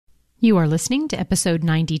You are listening to episode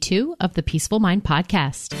 92 of the Peaceful Mind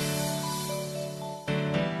Podcast.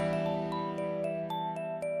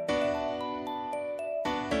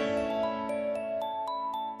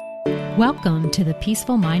 Welcome to the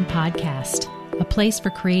Peaceful Mind Podcast, a place for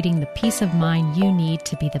creating the peace of mind you need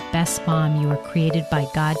to be the best mom you are created by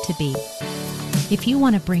God to be. If you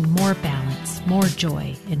want to bring more balance, more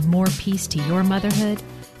joy, and more peace to your motherhood,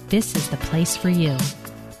 this is the place for you.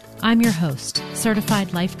 I'm your host,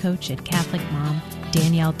 certified life coach and Catholic mom,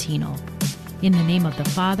 Danielle Thienel. In the name of the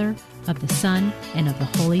Father, of the Son, and of the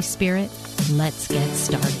Holy Spirit, let's get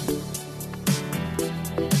started.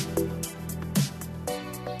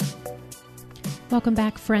 Welcome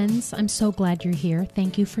back, friends. I'm so glad you're here.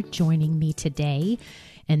 Thank you for joining me today.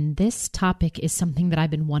 And this topic is something that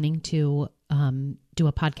I've been wanting to do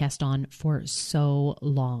a podcast on for so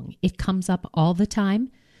long. It comes up all the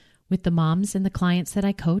time with the moms and the clients that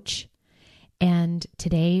I coach. And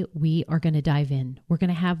today we are going to dive in. We're going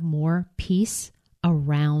to have more peace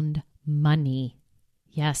around money.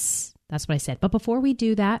 Yes, that's what I said. But before we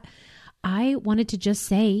do that, I wanted to just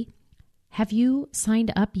say, have you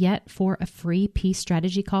signed up yet for a free peace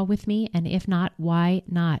strategy call with me? And if not, why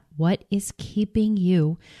not? What is keeping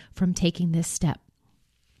you from taking this step?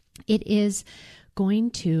 It is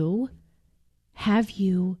going to have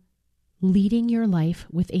you leading your life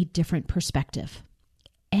with a different perspective.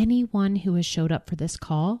 Anyone who has showed up for this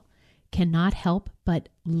call cannot help but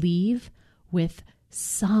leave with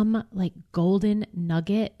some like golden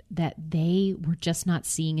nugget that they were just not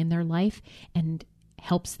seeing in their life and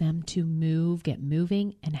helps them to move, get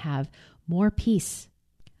moving, and have more peace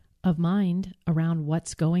of mind around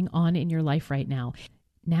what's going on in your life right now.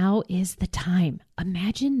 Now is the time.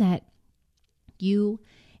 Imagine that you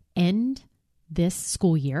end this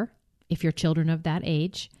school year, if you're children of that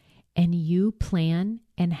age, and you plan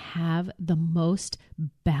and have the most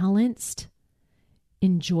balanced,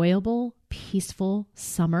 enjoyable, peaceful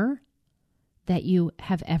summer that you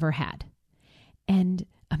have ever had. And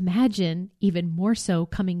imagine even more so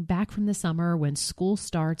coming back from the summer when school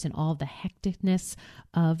starts and all the hecticness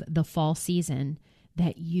of the fall season,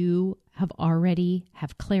 that you have already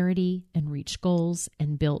have clarity and reached goals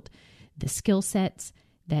and built the skill sets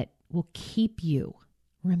that will keep you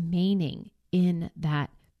remaining in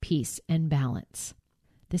that peace and balance.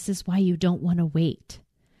 This is why you don't want to wait.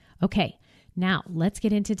 Okay, now let's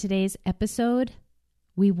get into today's episode.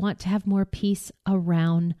 We want to have more peace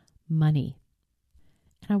around money.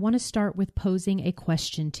 And I want to start with posing a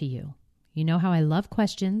question to you. You know how I love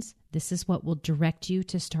questions. This is what will direct you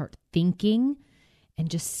to start thinking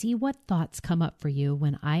and just see what thoughts come up for you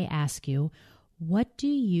when I ask you, what do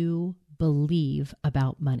you believe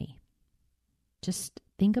about money? Just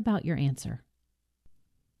think about your answer.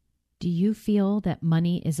 Do you feel that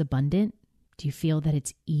money is abundant? Do you feel that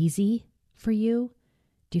it's easy for you?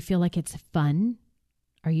 Do you feel like it's fun?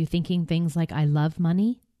 Are you thinking things like, I love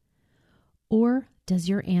money? Or does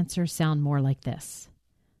your answer sound more like this?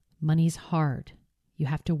 Money's hard. You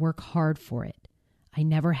have to work hard for it. I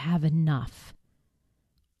never have enough.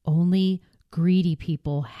 Only greedy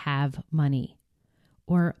people have money.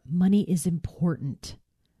 Or money is important.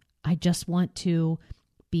 I just want to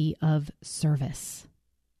be of service.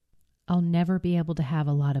 I'll never be able to have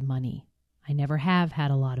a lot of money. I never have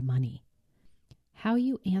had a lot of money. How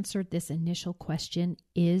you answered this initial question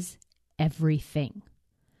is everything.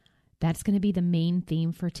 That's going to be the main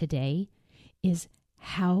theme for today, is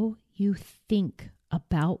how you think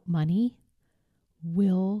about money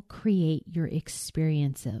will create your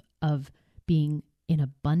experience of being in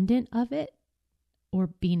abundance of it, or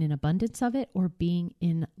being in abundance of it, or being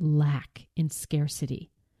in lack, in scarcity.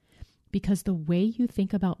 Because the way you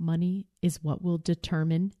think about money is what will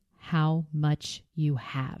determine how much you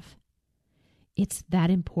have. It's that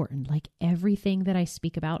important. Like everything that I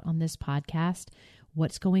speak about on this podcast,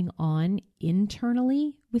 what's going on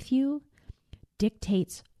internally with you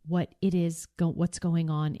dictates what it is, what's going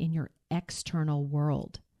on in your external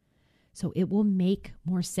world. So it will make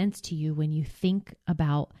more sense to you when you think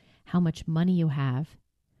about how much money you have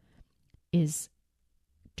is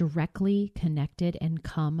directly connected and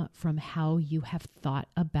come from how you have thought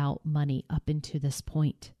about money up into this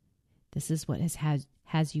point. This is what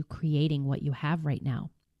has you creating what you have right now.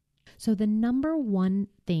 So the number one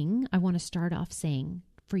thing I want to start off saying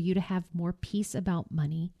for you to have more peace about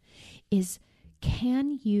money is,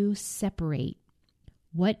 can you separate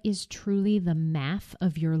what is truly the math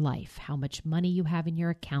of your life? How much money you have in your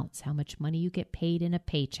accounts, how much money you get paid in a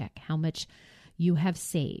paycheck, how much you have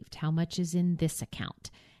saved, how much is in this account,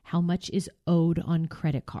 how much is owed on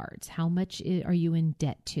credit cards, how much are you in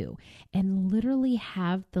debt to, and literally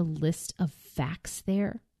have the list of facts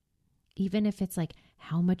there even if it's like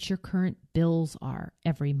how much your current bills are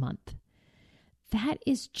every month. That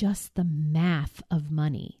is just the math of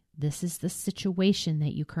money. This is the situation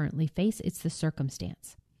that you currently face. It's the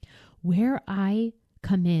circumstance. Where I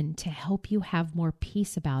come in to help you have more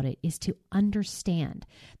peace about it is to understand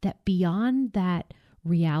that beyond that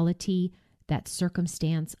reality, that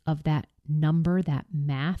circumstance of that number, that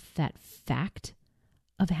math, that fact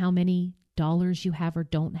of how many dollars you have or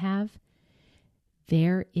don't have,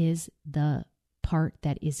 there is the part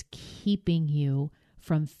that is keeping you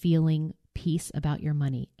from feeling peace about your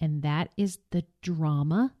money. And that is the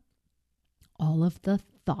drama, all of the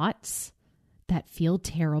thoughts that feel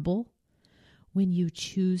terrible when you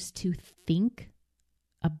choose to think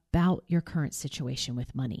about your current situation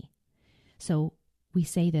with money. So we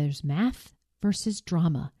say there's math versus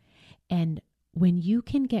drama. And when you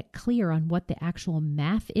can get clear on what the actual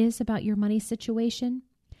math is about your money situation,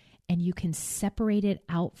 and you can separate it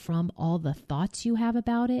out from all the thoughts you have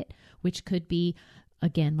about it, which could be,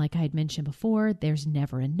 again, like I had mentioned before, there's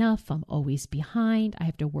never enough. I'm always behind. I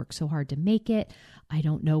have to work so hard to make it. I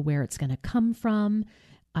don't know where it's going to come from.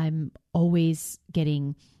 I'm always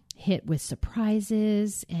getting hit with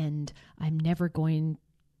surprises and I'm never going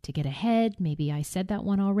to get ahead. Maybe I said that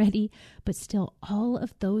one already, but still all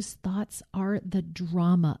of those thoughts are the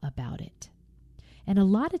drama about it. And a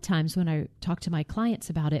lot of times when I talk to my clients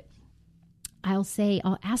about it,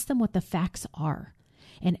 I'll ask them what the facts are.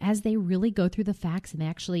 And as they really go through the facts and they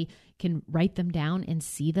actually can write them down and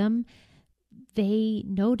see them, they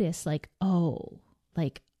notice like, oh,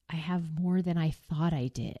 like I have more than I thought I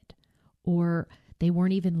did. Or they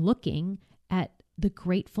weren't even looking at the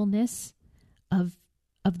gratefulness of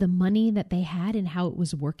the money that they had and how it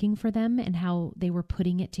was working for them and how they were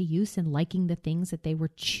putting it to use and liking the things that they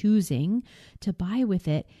were choosing to buy with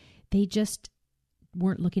it. They just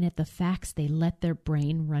weren't looking at the facts. They let their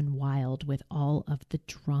brain run wild with all of the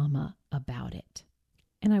drama about it.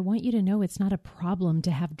 And I want you to know it's not a problem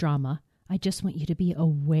to have drama. I just want you to be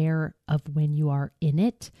aware of when you are in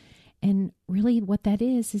it. And really what that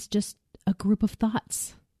is just a group of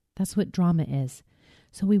thoughts. That's what drama is.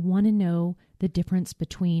 So we want to know the difference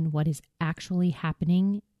between what is actually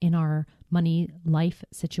happening in our money life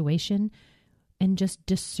situation and just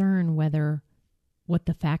discern what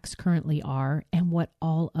the facts currently are and what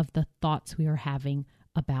all of the thoughts we are having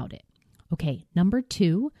about it. Okay, number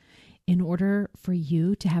 2, in order for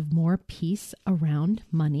you to have more peace around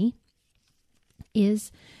money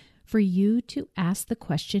is for you to ask the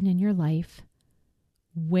question in your life,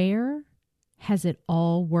 where has it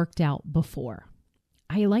all worked out before?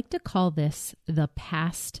 I like to call this the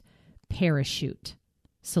past parachute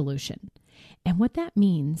solution. And what that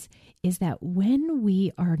means is that when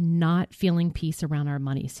we are not feeling peace around our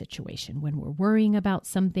money situation, when we're worrying about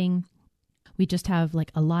something, we just have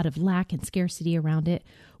like a lot of lack and scarcity around it,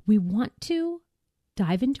 we want to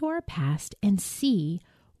dive into our past and see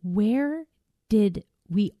where did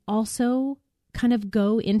we also kind of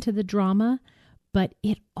go into the drama, but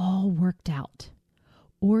it all worked out.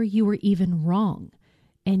 Or you were even wrong.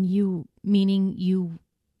 And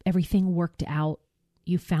everything worked out.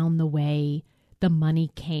 You found the way, the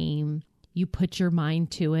money came, you put your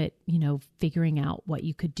mind to it, figuring out what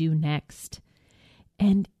you could do next.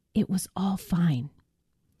 And it was all fine.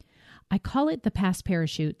 I call it the past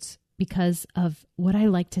parachutes because of what I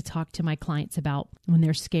like to talk to my clients about when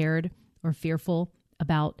they're scared or fearful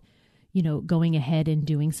about, going ahead and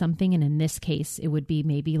doing something. And in this case, it would be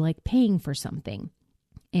maybe like paying for something.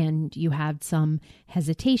 And you have some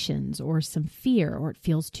hesitations or some fear, or it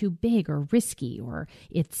feels too big or risky, or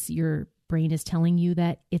your brain is telling you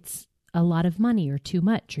that it's a lot of money or too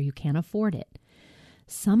much, or you can't afford it.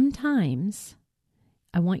 Sometimes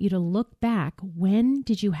I want you to look back. When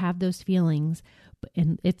did you have those feelings?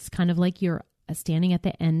 And it's kind of like you're standing at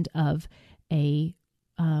the end of a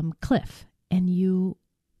cliff, and you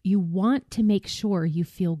want to make sure you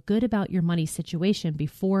feel good about your money situation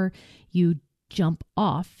before you jump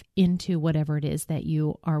off into whatever it is that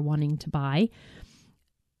you are wanting to buy.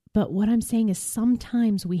 But what I'm saying is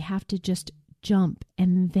sometimes we have to just jump,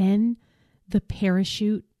 and then the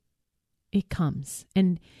parachute, it comes.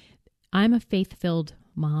 And I'm a faith-filled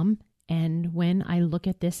mom, and when I look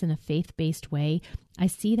at this in a faith-based way, I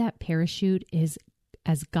see that parachute is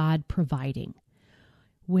as God providing.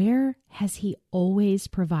 Where has He always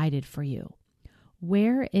provided for you?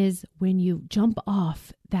 Where is when you jump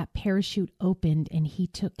off, that parachute opened and He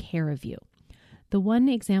took care of you? The one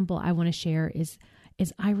example I want to share is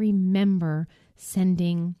I remember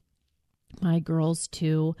sending my girls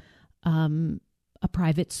to a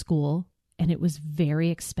private school, and it was very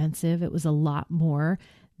expensive. It was a lot more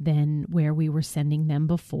than where we were sending them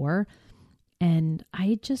before. And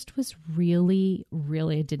I just was really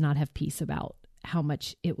did not have peace about how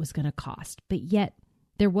much it was going to cost. But yet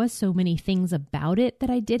there was so many things about it that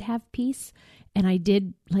I did have peace. And I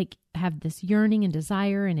did have this yearning and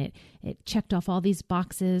desire, and it checked off all these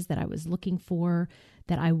boxes that I was looking for,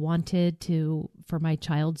 that I wanted for my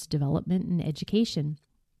child's development and education.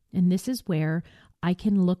 And this is where I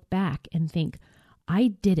can look back and think, I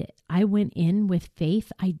did it. I went in with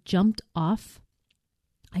faith. I jumped off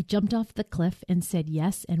the cliff and said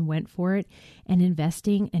yes and went for it, and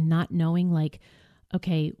investing and not knowing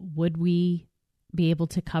okay, would we be able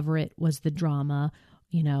to cover it? Was the drama,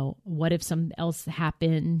 what if something else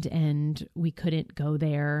happened and we couldn't go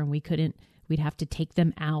there and we'd have to take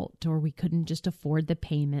them out, or we couldn't just afford the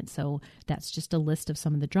payment. So that's just a list of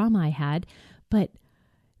some of the drama I had. But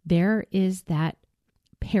there is that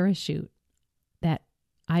parachute that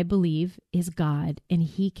I believe is God, and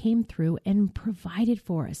He came through and provided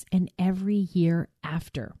for us, and every year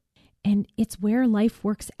after. And it's where life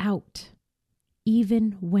works out,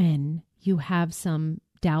 even when you have some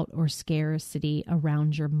doubt or scarcity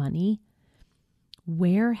around your money.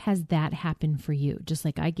 Where has that happened for you? Just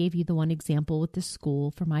like I gave you the one example with the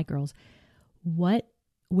school for my girls.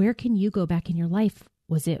 Where can you go back in your life?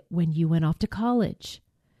 Was it when you went off to college?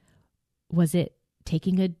 Was it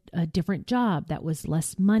taking a different job that was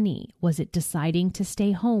less money? Was it deciding to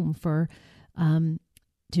stay home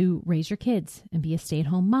to raise your kids and be a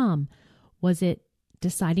stay-at-home mom? Was it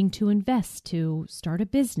deciding to invest, to start a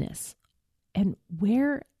business? And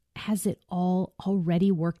where has it all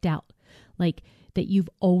already worked out? That you've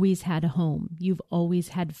always had a home, you've always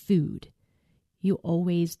had food,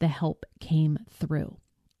 the help came through.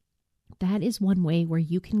 That is one way where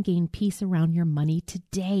you can gain peace around your money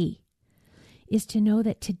today, is to know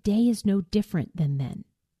that today is no different than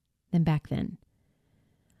back then.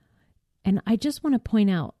 And I just want to point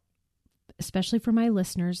out, especially for my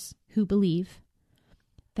listeners who believe,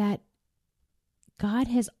 that God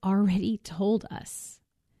has already told us.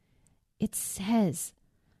 It says,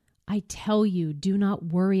 I tell you, do not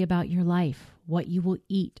worry about your life, what you will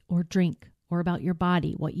eat or drink, or about your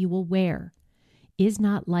body, what you will wear. Is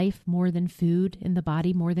not life more than food, and the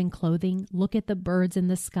body more than clothing? Look at the birds in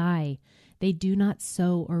the sky. They do not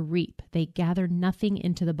sow or reap. They gather nothing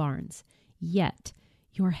into the barns. Yet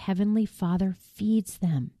your heavenly Father feeds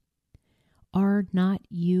them. Are not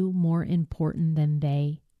you more important than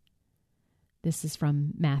they? This is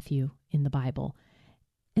from Matthew in the Bible.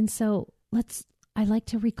 And so I like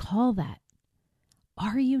to recall that.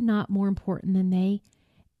 Are you not more important than they?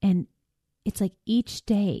 And it's like each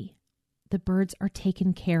day the birds are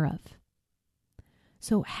taken care of.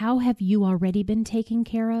 So how have you already been taken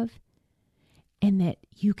care of? And that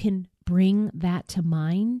you can bring that to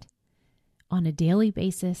mind on a daily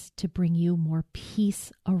basis to bring you more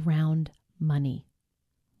peace around money.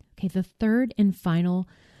 Okay, the third and final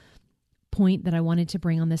point that I wanted to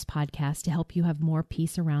bring on this podcast to help you have more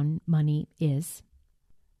peace around money is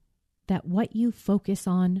that what you focus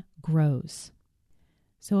on grows.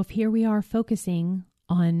 So if here we are focusing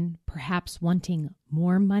on perhaps wanting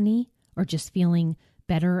more money or just feeling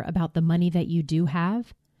better about the money that you do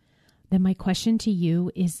have, then my question to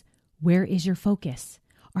you is, where is your focus?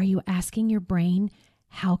 Are you asking your brain,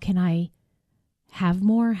 how can I have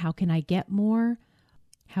more? How can I get more?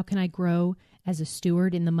 How can I grow as a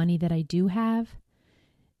steward in the money that I do have?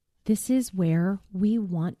 This is where we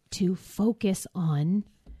want to focus on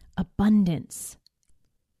abundance,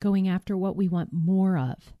 going after what we want more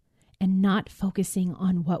of, and not focusing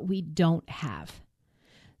on what we don't have.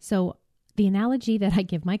 So the analogy that I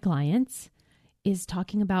give my clients is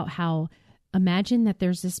talking about how, imagine that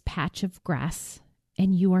there's this patch of grass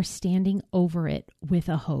and you are standing over it with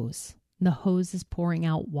a hose. The hose is pouring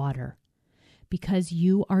out water because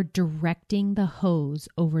you are directing the hose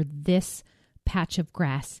over this patch of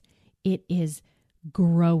grass. It is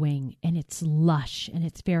growing and it's lush and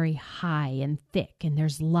it's very high and thick and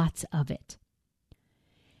there's lots of it.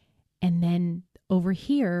 And then over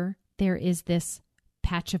here, there is this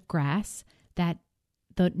patch of grass that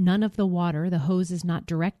none of the water, the hose is not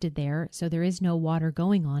directed there, so there is no water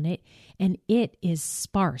going on it, and it is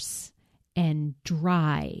sparse and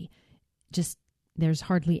dry. Just there's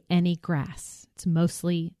hardly any grass. It's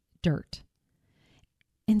mostly dirt.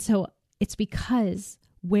 And so it's because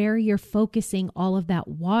where you're focusing all of that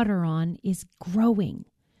water on is growing,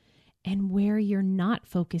 and where you're not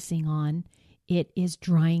focusing on, it is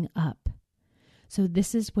drying up. So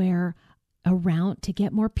this is where to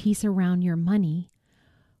get more peace around your money,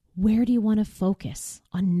 where do you want to focus?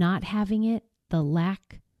 On not having it, the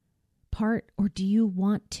lack part, or do you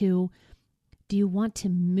want to Do you want to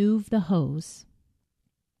move the hose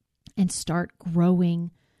and start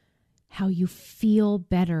growing how you feel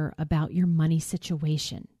better about your money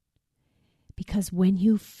situation? Because when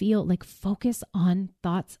you feel like, focus on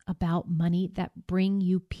thoughts about money that bring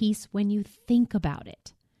you peace when you think about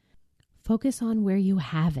it. Focus on where you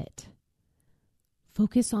have it.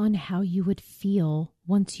 Focus on how you would feel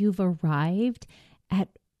once you've arrived at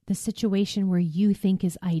the situation where you think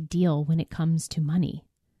is ideal when it comes to money.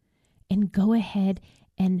 And go ahead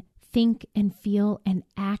and think and feel and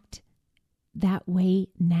act that way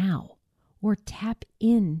now, or tap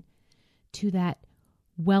in to that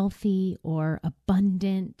wealthy or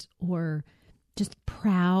abundant or just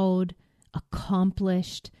proud,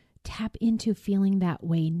 accomplished. Tap into feeling that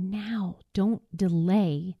way now. Don't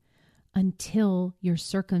delay until your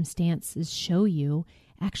circumstances show you.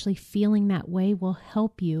 Actually feeling that way will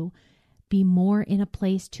help you be more in a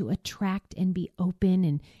place to attract and be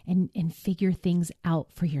open and figure things out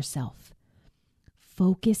for yourself.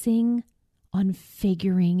 Focusing on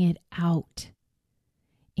figuring it out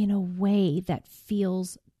in a way that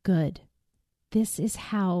feels good. This is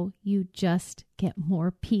how you just get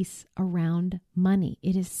more peace around money.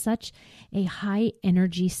 It is such a high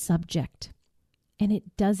energy subject, and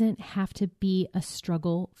it doesn't have to be a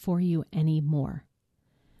struggle for you anymore.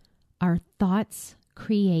 Our thoughts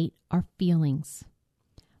create our feelings.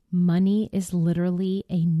 Money is literally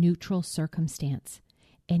a neutral circumstance,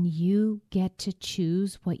 and you get to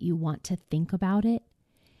choose what you want to think about it.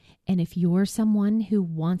 And if you're someone who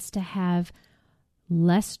wants to have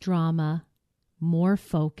less drama, more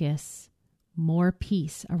focus, more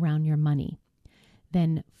peace around your money,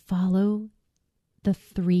 then follow the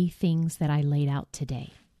 3 things that I laid out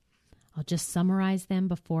today. I'll just summarize them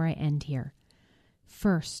before I end here.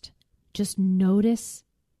 First, just notice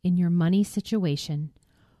in your money situation,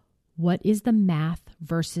 what is the math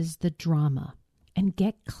versus the drama? And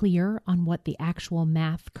get clear on what the actual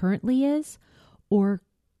math currently is, or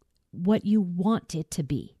what you want it to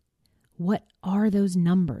be. What are those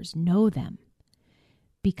numbers? Know them.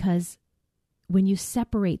 Because when you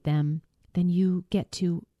separate them, then you get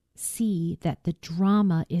to see that the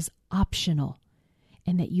drama is optional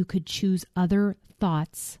and that you could choose other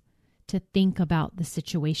thoughts to think about the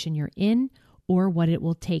situation you're in or what it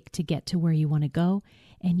will take to get to where you want to go.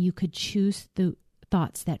 And you could choose the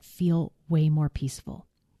thoughts that feel way more peaceful.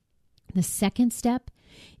 The second step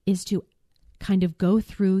is to kind of go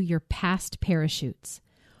through your past parachutes.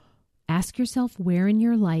 Ask yourself, where in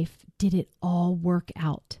your life did it all work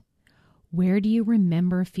out? Where do you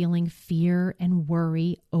remember feeling fear and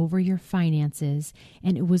worry over your finances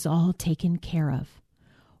and it was all taken care of?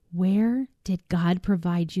 Where did God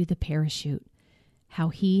provide you the parachute? How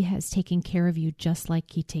He has taken care of you just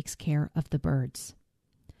like He takes care of the birds.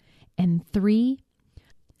 And 3,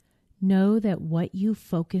 know that what you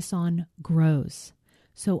focus on grows.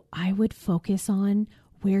 So I would focus on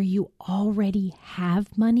where you already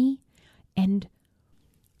have money and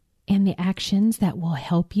the actions that will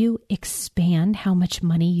help you expand how much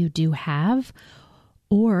money you do have.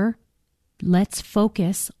 Or let's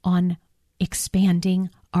focus on expanding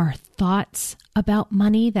our thoughts about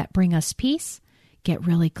money that bring us peace, get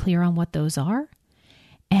really clear on what those are,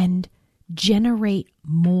 and generate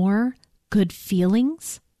more good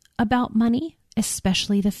feelings about money,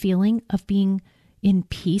 especially the feeling of being in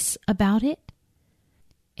peace about it.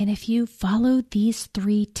 And if you follow these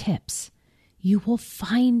 3 tips, you will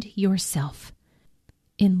find yourself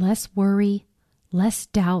in less worry, less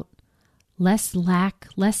doubt, less lack,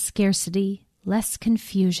 less scarcity, less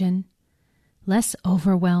confusion, less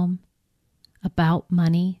overwhelm about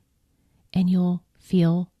money, and you'll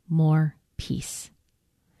feel more peace.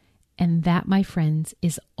 And that, my friends,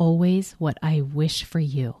 is always what I wish for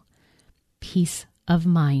you. Peace of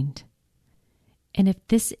mind. And if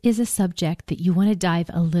this is a subject that you want to dive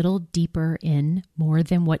a little deeper in, more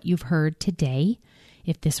than what you've heard today,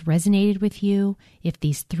 if this resonated with you, if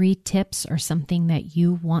these 3 tips are something that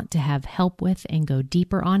you want to have help with and go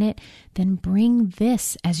deeper on it, then bring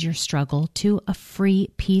this as your struggle to a free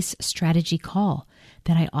peace strategy call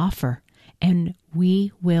that I offer. And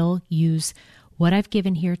we will use what I've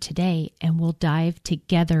given here today, and we'll dive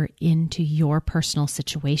together into your personal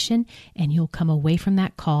situation, and you'll come away from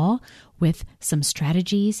that call with some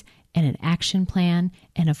strategies and an action plan,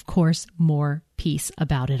 and of course, more peace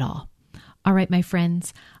about it all. All right, my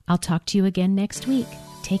friends, I'll talk to you again next week.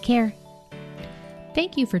 Take care.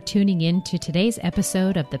 Thank you for tuning in to today's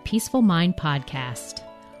episode of the Peaceful Mind Podcast.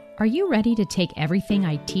 Are you ready to take everything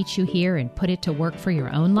I teach you here and put it to work for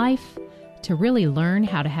your own life? To really learn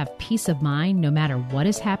how to have peace of mind no matter what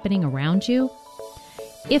is happening around you?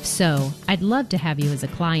 If so, I'd love to have you as a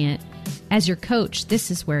client. As your coach, this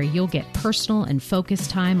is where you'll get personal and focused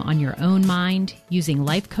time on your own mind, using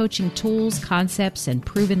life coaching tools, concepts, and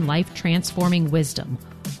proven life-transforming wisdom,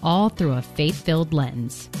 all through a faith-filled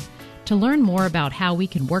lens. To learn more about how we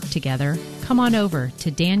can work together, come on over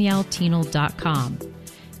to DanielleTienel.com.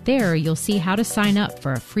 There, you'll see how to sign up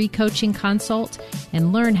for a free coaching consult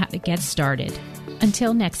and learn how to get started.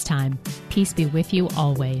 Until next time, peace be with you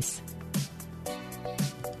always.